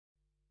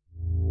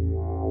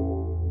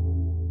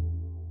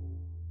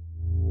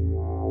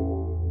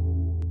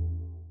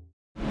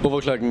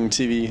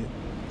OverClocking-TV.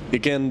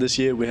 Again this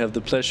year we have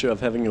the pleasure of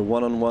having a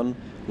one-on-one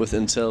with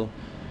Intel,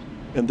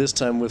 and this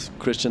time with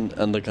Christian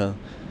Anderka.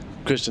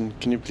 Christian,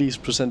 can you please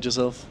present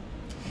yourself?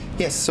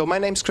 Yes, so my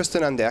name's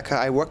Christian Anderka.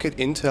 I work at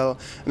Intel.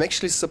 I'm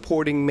actually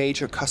supporting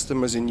major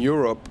customers in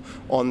Europe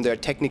on their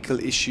technical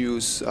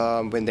issues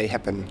when they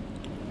happen.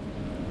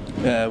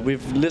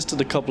 We've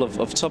listed a couple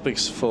of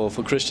topics for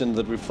Christian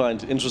that we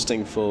find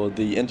interesting for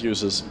the end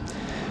users.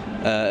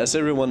 As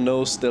everyone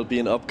knows, there'll be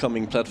an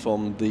upcoming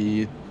platform,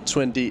 the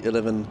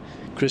 2011.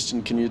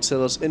 Christian, can you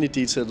tell us any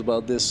details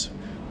about this?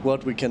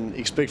 What we can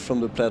expect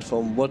from the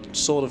platform? What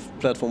sort of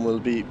platform will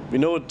it be? We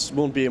know it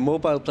won't be a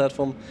mobile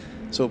platform,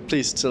 so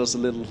please tell us a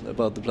little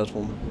about the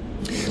platform.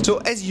 So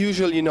as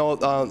usual, you know,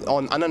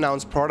 on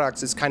unannounced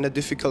products, it's kind of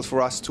difficult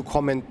for us to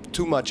comment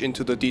too much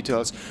into the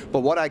details. But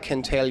what I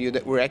can tell you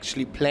that we're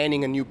actually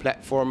planning a new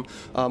platform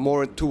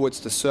more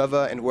towards the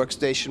server and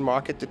workstation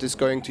market that is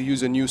going to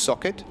use a new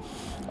socket.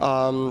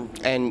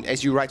 And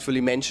as you rightfully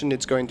mentioned,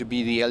 it's going to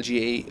be the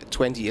LGA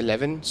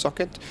 2011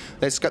 socket.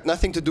 That's got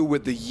nothing to do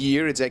with the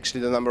year. It's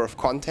actually the number of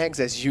contacts,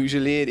 as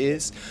usually it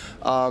is.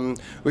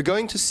 We're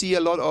going to see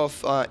a lot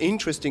of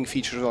interesting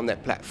features on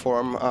that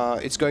platform.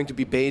 It's going to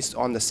be based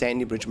on the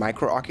Sandy Bridge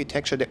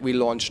microarchitecture that we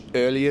launched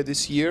earlier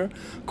this year,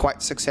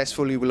 quite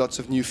successfully with lots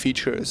of new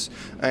features.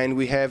 And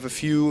we have a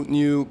few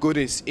new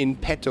goodies in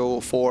petto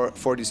for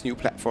this new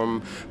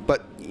platform.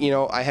 But you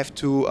know, I have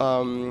to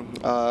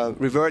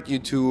revert you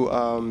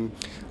to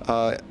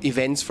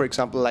events, for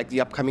example, like the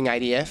upcoming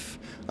IDF,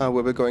 where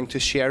we're going to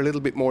share a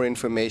little bit more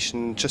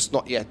information, just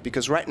not yet,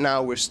 because right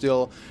now we're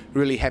still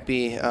really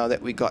happy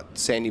that we got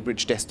Sandy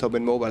Bridge desktop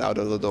and mobile out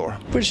of the door.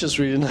 Which is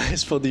really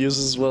nice for the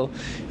users as well,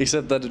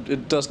 except that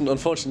it doesn't,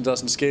 unfortunately,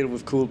 doesn't scale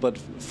with Cool, but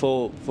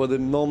for the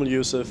normal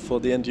user, for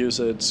the end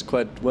user, it's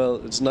quite, well,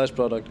 it's a nice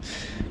product.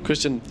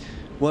 Christian,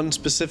 one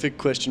specific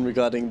question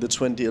regarding the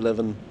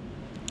 2011.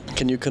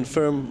 Can you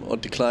confirm or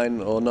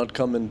decline or not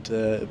comment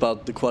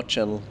about the quad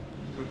channel?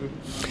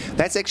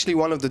 That's actually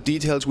one of the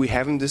details we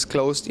haven't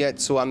disclosed yet,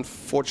 so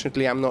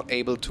unfortunately I'm not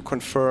able to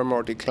confirm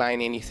or decline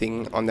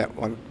anything on that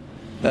one.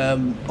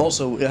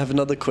 Also, I have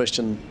another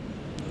question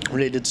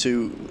related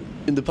to,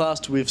 in the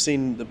past we've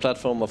seen the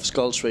platform of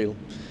Skulltrail.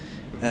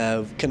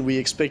 Can we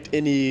expect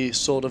any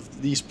sort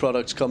of these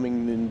products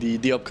coming in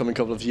the upcoming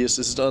couple of years?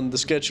 Is it on the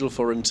schedule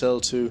for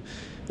Intel to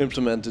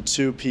implement a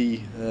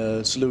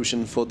 2P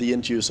solution for the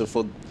end user,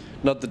 for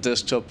not the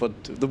desktop but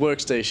the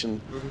workstation?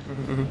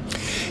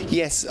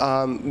 Yes,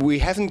 we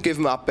haven't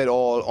given up at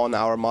all on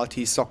our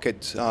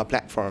multi-socket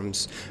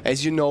platforms.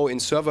 As you know, in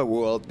server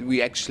world,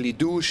 we actually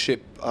do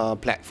ship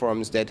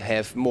platforms that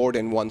have more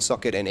than one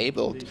socket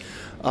enabled.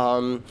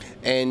 You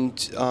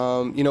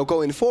know,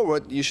 going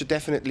forward, you should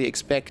definitely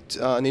expect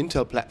an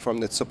Intel platform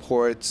that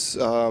supports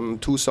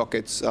 2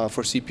 sockets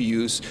for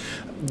CPUs.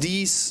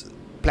 These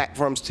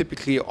platforms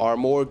typically are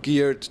more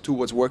geared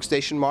towards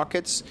workstation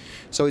markets,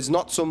 so it's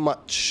not so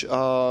much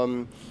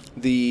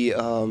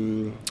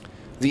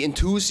the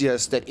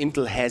enthusiast that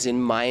Intel has in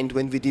mind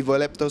when we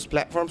develop those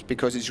platforms,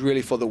 because it's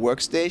really for the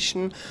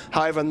workstation.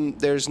 However,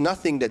 there's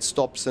nothing that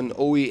stops an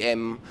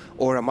OEM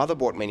or a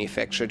motherboard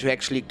manufacturer to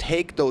actually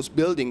take those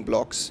building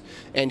blocks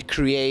and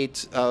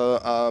create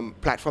a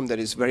platform that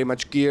is very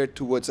much geared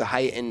towards a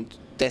high-end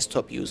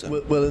desktop user.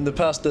 Well, in the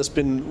past there's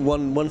been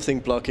one thing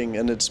blocking,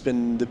 and it's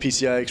been the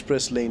PCI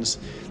Express lanes,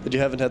 that you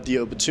haven't had the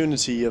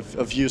opportunity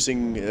of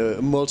using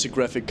a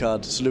multi-graphic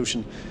card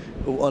solution.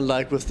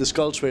 Unlike with the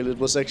Skulltrail, it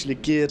was actually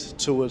geared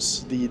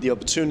towards the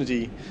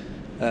opportunity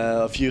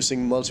of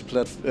using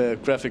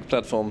multi-graphic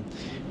platform.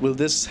 Will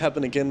this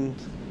happen again?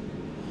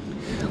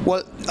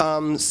 Well,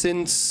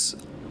 since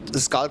the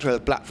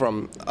Skulltrail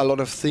platform, a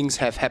lot of things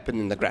have happened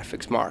in the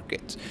graphics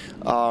market.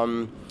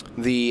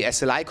 The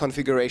SLI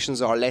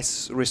configurations are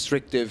less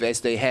restrictive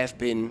as they have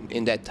been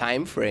in that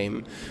time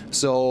frame.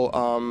 So,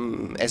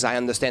 as I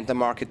understand the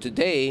market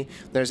today,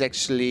 there's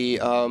actually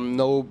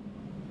no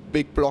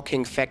big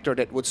blocking factor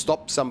that would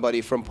stop somebody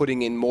from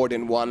putting in more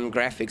than one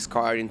graphics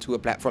card into a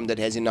platform that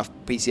has enough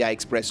PCI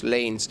Express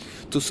lanes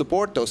to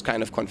support those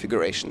kind of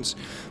configurations.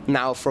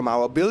 Now, from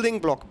our building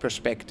block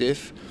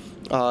perspective,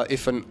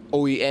 if an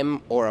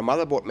OEM or a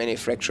motherboard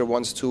manufacturer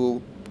wants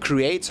to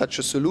create such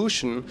a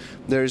solution,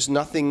 there's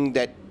nothing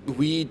that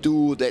we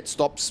do that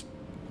stops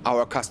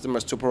our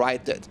customers to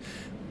provide that.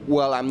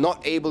 Well, I'm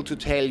not able to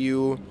tell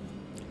you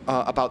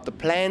about the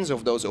plans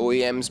of those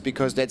OEMs,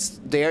 because that's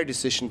their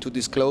decision to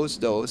disclose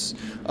those.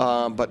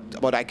 But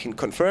what I can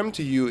confirm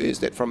to you is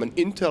that from an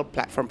Intel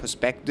platform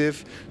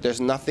perspective, there's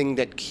nothing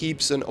that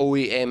keeps an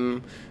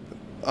OEM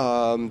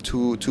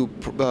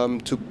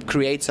to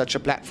create such a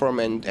platform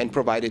and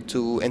provide it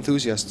to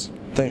enthusiasts.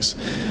 Thanks.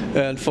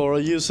 And for our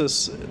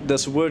users,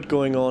 there's a word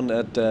going on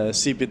at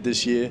Cebit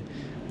this year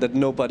that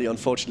nobody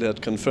unfortunately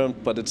had confirmed,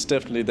 but it's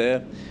definitely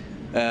there.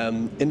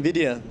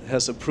 NVIDIA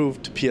has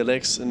approved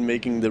PLX in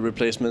making the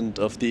replacement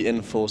of the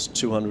Enforce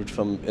 200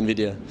 from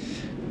NVIDIA.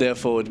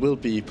 Therefore, it will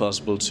be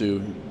possible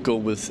to go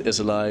with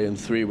SLI and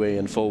 3-way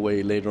and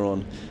 4-way later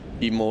on,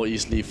 even more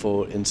easily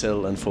for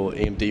Intel and for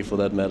AMD for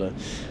that matter.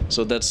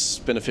 So that's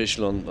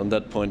beneficial on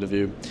that point of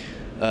view.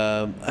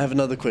 I have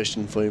another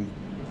question for you.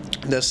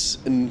 There's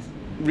a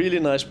really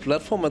nice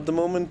platform at the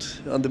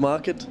moment on the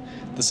market,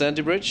 the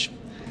Sandy Bridge,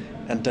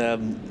 and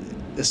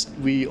as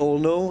we all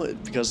know,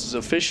 because it's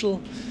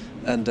official,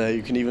 and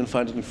you can even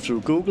find it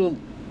through Google,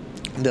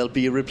 there'll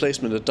be a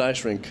replacement at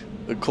Dice Rink,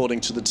 according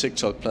to the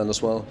TikTok plan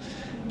as well,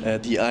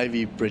 the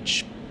Ivy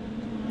Bridge.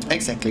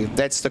 Exactly.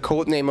 That's the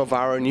code name of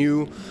our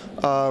new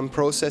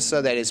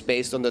processor that is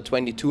based on the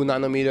 22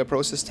 nanometer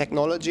process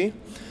technology.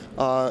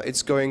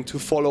 It's going to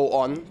follow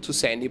on to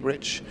Sandy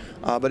Bridge,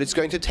 but it's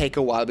going to take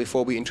a while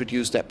before we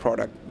introduce that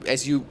product.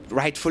 As you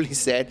rightfully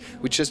said,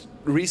 we just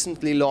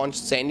recently launched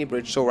Sandy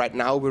Bridge, so right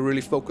now we're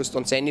really focused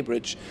on Sandy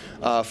Bridge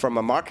from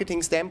a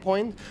marketing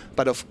standpoint,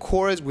 but of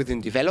course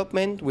within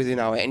development, within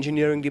our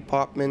engineering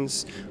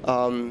departments,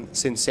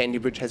 since Sandy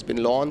Bridge has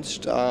been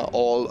launched,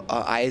 all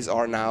eyes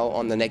are now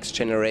on the next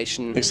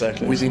generation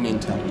within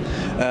Intel.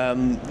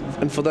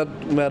 And for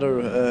that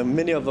matter,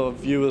 many of our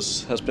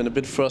viewers has been a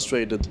bit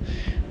frustrated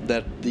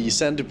that the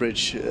Sandy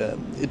Bridge,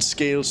 it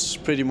scales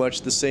pretty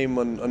much the same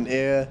on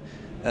air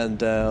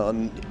and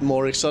on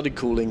more exotic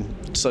cooling,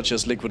 such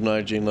as liquid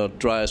nitrogen or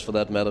dry ice for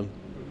that matter.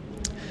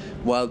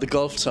 While the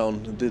Gulf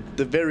Town,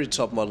 the very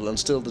top model and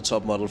still the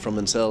top model from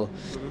Intel,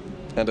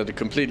 and at a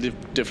completely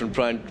different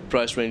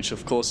price range,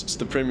 of course, it's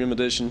the premium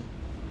edition.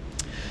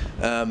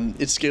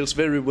 It scales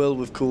very well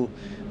with cool.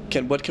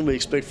 What can we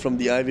expect from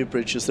the Ivy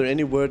Bridge? Is there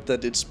any word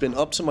that it's been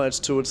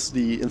optimized towards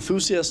the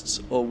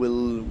enthusiasts, or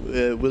will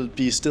it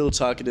be still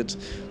targeted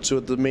to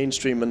the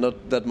mainstream and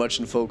not that much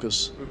in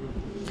focus?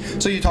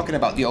 So you're talking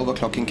about the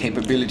overclocking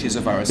capabilities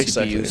of our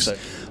CPUs.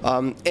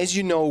 Exactly. As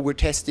you know, we're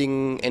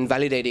testing and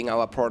validating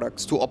our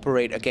products to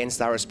operate against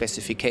our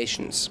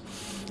specifications.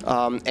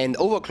 And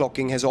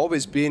overclocking has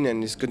always been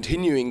and is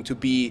continuing to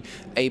be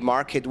a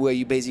market where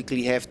you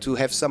basically have to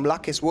have some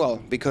luck as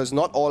well, because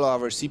not all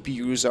of our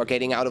CPUs are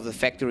getting out of the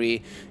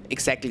factory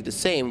exactly the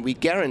same. We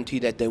guarantee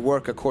that they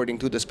work according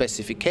to the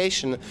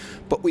specification,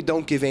 but we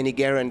don't give any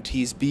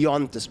guarantees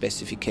beyond the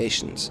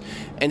specifications.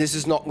 And this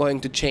is not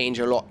going to change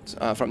a lot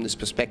from this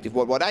perspective.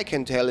 What I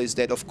can tell is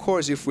that, of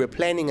course, if we're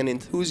planning an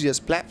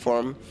enthusiast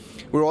platform,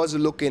 we're also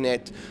looking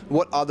at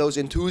what are those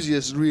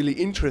enthusiasts really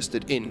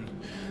interested in.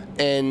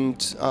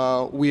 And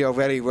we are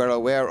very well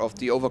aware of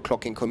the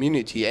overclocking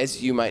community,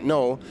 as you might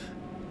know.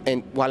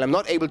 And while I'm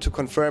not able to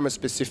confirm a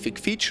specific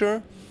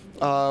feature,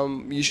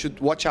 you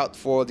should watch out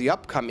for the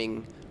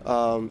upcoming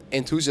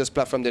enthusiast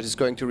platform that is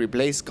going to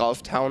replace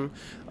Gulf Town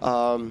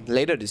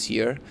later this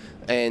year.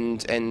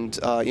 And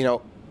you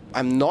know,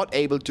 I'm not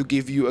able to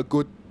give you a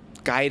good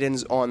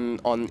guidance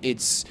on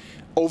its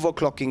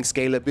overclocking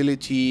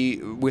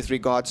scalability with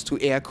regards to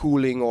air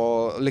cooling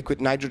or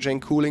liquid nitrogen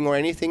cooling or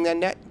anything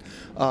like that.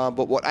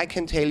 But what I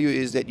can tell you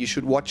is that you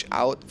should watch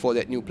out for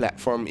that new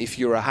platform if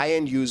you're a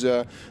high-end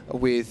user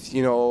with,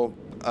 you know,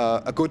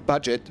 a good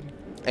budget.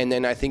 And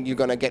then I think you're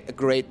going to get a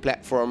great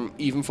platform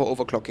even for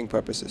overclocking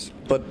purposes.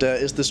 But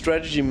is the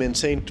strategy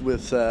maintained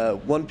with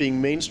one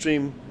being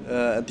mainstream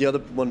and the other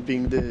one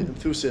being the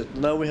enthusiast?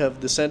 Now we have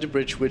the Sandy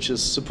Bridge, which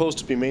is supposed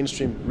to be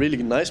mainstream,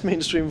 really nice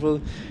mainstream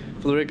for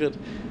the record,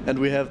 and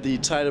we have the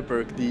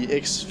Tylerberg, the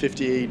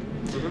X58.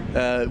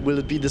 Will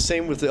it be the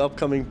same with the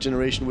upcoming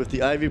generation with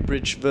the Ivy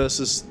Bridge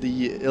versus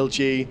the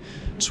LGA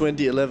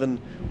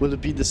 2011? Will it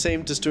be the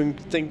same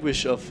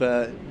distinguish of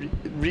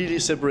really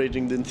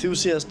separating the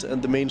enthusiast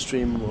and the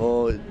mainstream,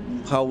 or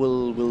how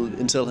will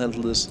Intel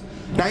handle this?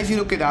 Now, if you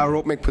look at our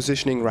roadmap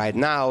positioning right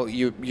now,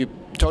 you're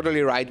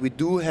totally right. We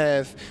do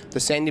have the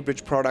Sandy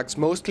Bridge products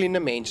mostly in the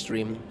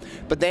mainstream.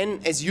 But then,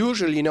 as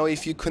usual, you know,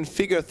 if you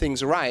configure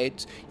things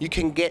right, you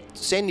can get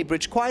Sandy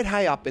Bridge quite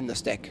high up in the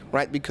stack,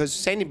 right? Because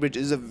Sandy Bridge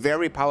is a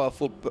very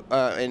powerful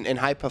and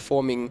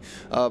high-performing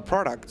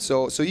product.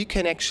 So you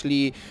can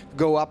actually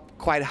go up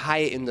quite high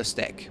in the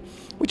stack,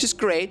 which is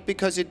great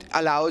because it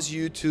allows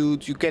you to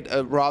get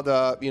a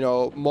rather, you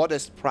know,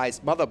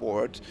 modest-priced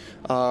motherboard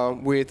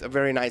with a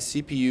very nice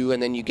CPU,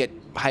 and then you get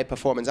high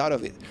performance out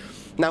of it.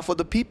 Now, for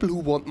the people who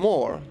want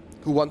more,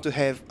 who want to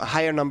have a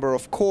higher number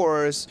of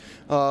cores,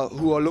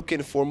 who are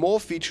looking for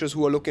more features,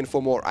 who are looking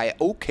for more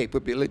I/O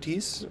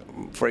capabilities,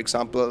 for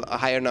example, a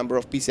higher number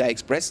of PCI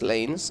Express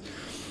lanes,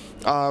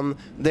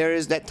 there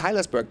is that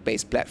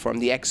Tylersburg-based platform,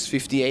 the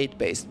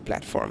X58-based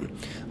platform.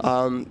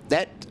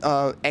 That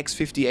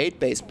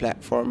X58-based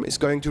platform is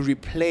going to be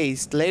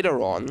replaced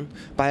later on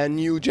by a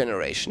new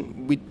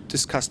generation. We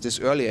discussed this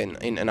earlier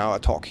in our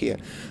talk here.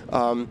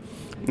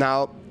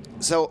 Now,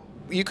 so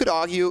you could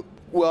argue,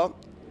 well,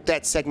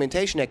 that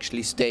segmentation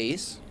actually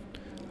stays.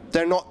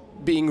 They're not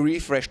being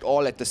refreshed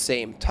all at the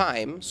same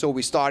time. So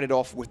we started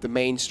off with the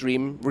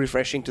mainstream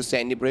refreshing to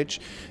Sandy Bridge,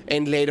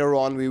 and later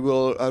on we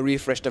will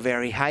refresh the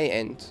very high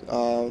end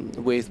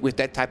with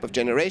that type of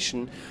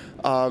generation.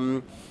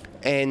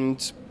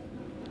 And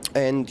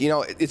And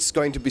it's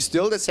going to be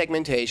still the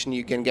segmentation.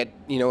 You can get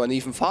an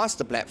even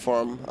faster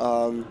platform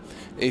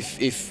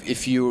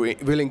if you're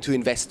willing to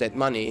invest that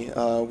money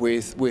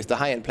with the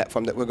high-end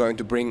platform that we're going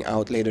to bring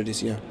out later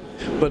this year.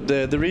 But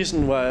the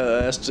reason why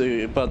I asked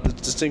about the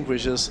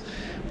distinguish is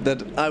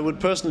that I would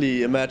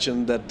personally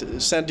imagine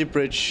that Sandy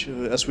Bridge,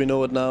 as we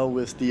know it now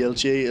with the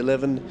LGA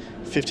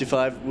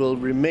 1155, will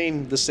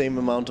remain the same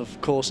amount of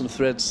cores and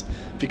threads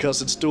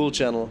because it's dual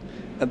channel.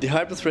 And the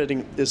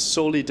hyperthreading is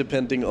solely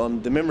depending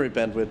on the memory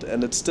bandwidth,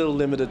 and it's still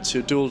limited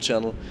to dual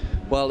channel.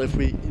 While if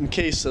we, in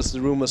case, as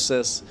the rumor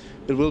says,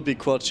 it will be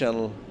quad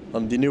channel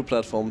on the new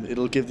platform,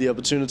 it'll give the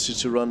opportunity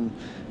to run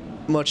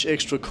much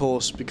extra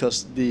cores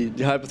because the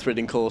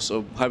hyperthreading cores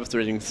or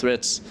hyperthreading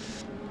threads,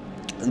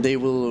 they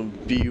will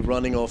be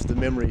running off the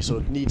memory, so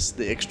it needs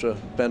the extra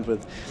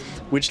bandwidth.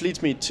 Which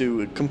leads me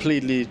to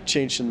completely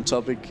change the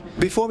topic.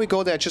 Before we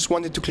go there, I just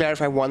wanted to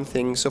clarify one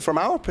thing. So from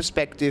our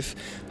perspective,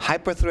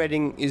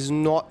 hyperthreading is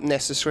not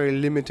necessarily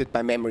limited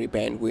by memory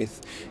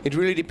bandwidth. It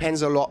really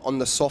depends a lot on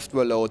the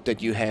software load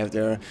that you have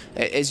there.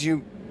 As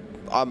you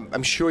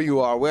I'm sure you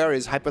are aware,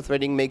 is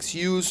hyperthreading makes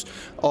use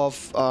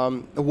of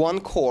one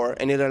core,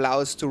 and it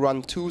allows to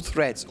run 2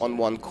 threads on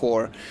one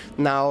core.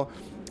 Now,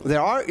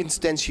 there are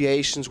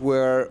instantiations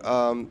where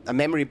a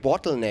memory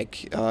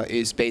bottleneck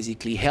is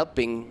basically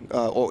helping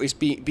or is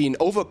being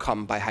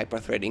overcome by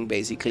hyperthreading,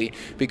 basically,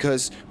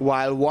 because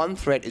while one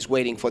thread is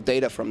waiting for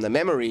data from the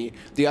memory,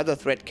 the other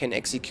thread can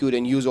execute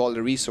and use all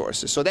the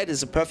resources. So that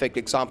is a perfect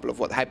example of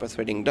what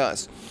hyperthreading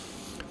does.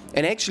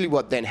 And actually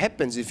what then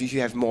happens, if you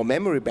have more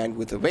memory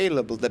bandwidth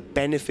available, the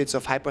benefits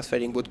of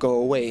hyperthreading would go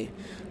away.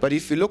 But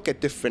if you look at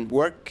different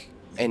work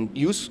and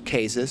use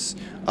cases,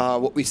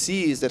 what we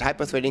see is that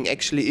hyperthreading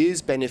actually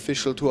is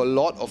beneficial to a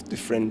lot of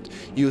different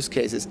use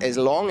cases, as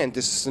long, and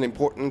this is an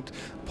important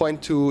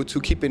point to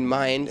keep in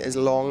mind, as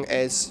long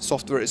as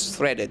software is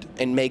threaded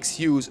and makes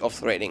use of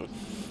threading.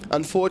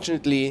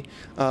 Unfortunately,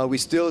 we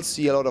still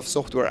see a lot of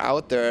software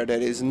out there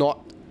that is not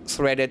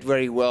threaded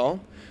very well.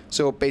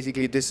 So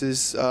basically, this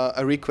is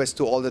a request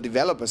to all the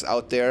developers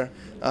out there: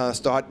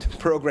 start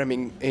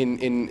programming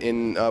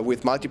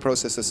with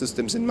multiprocessor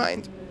systems in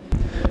mind.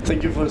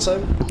 Thank you for the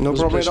time. No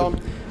problem at all.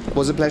 It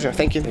was a pleasure.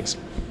 Thank you. Thanks.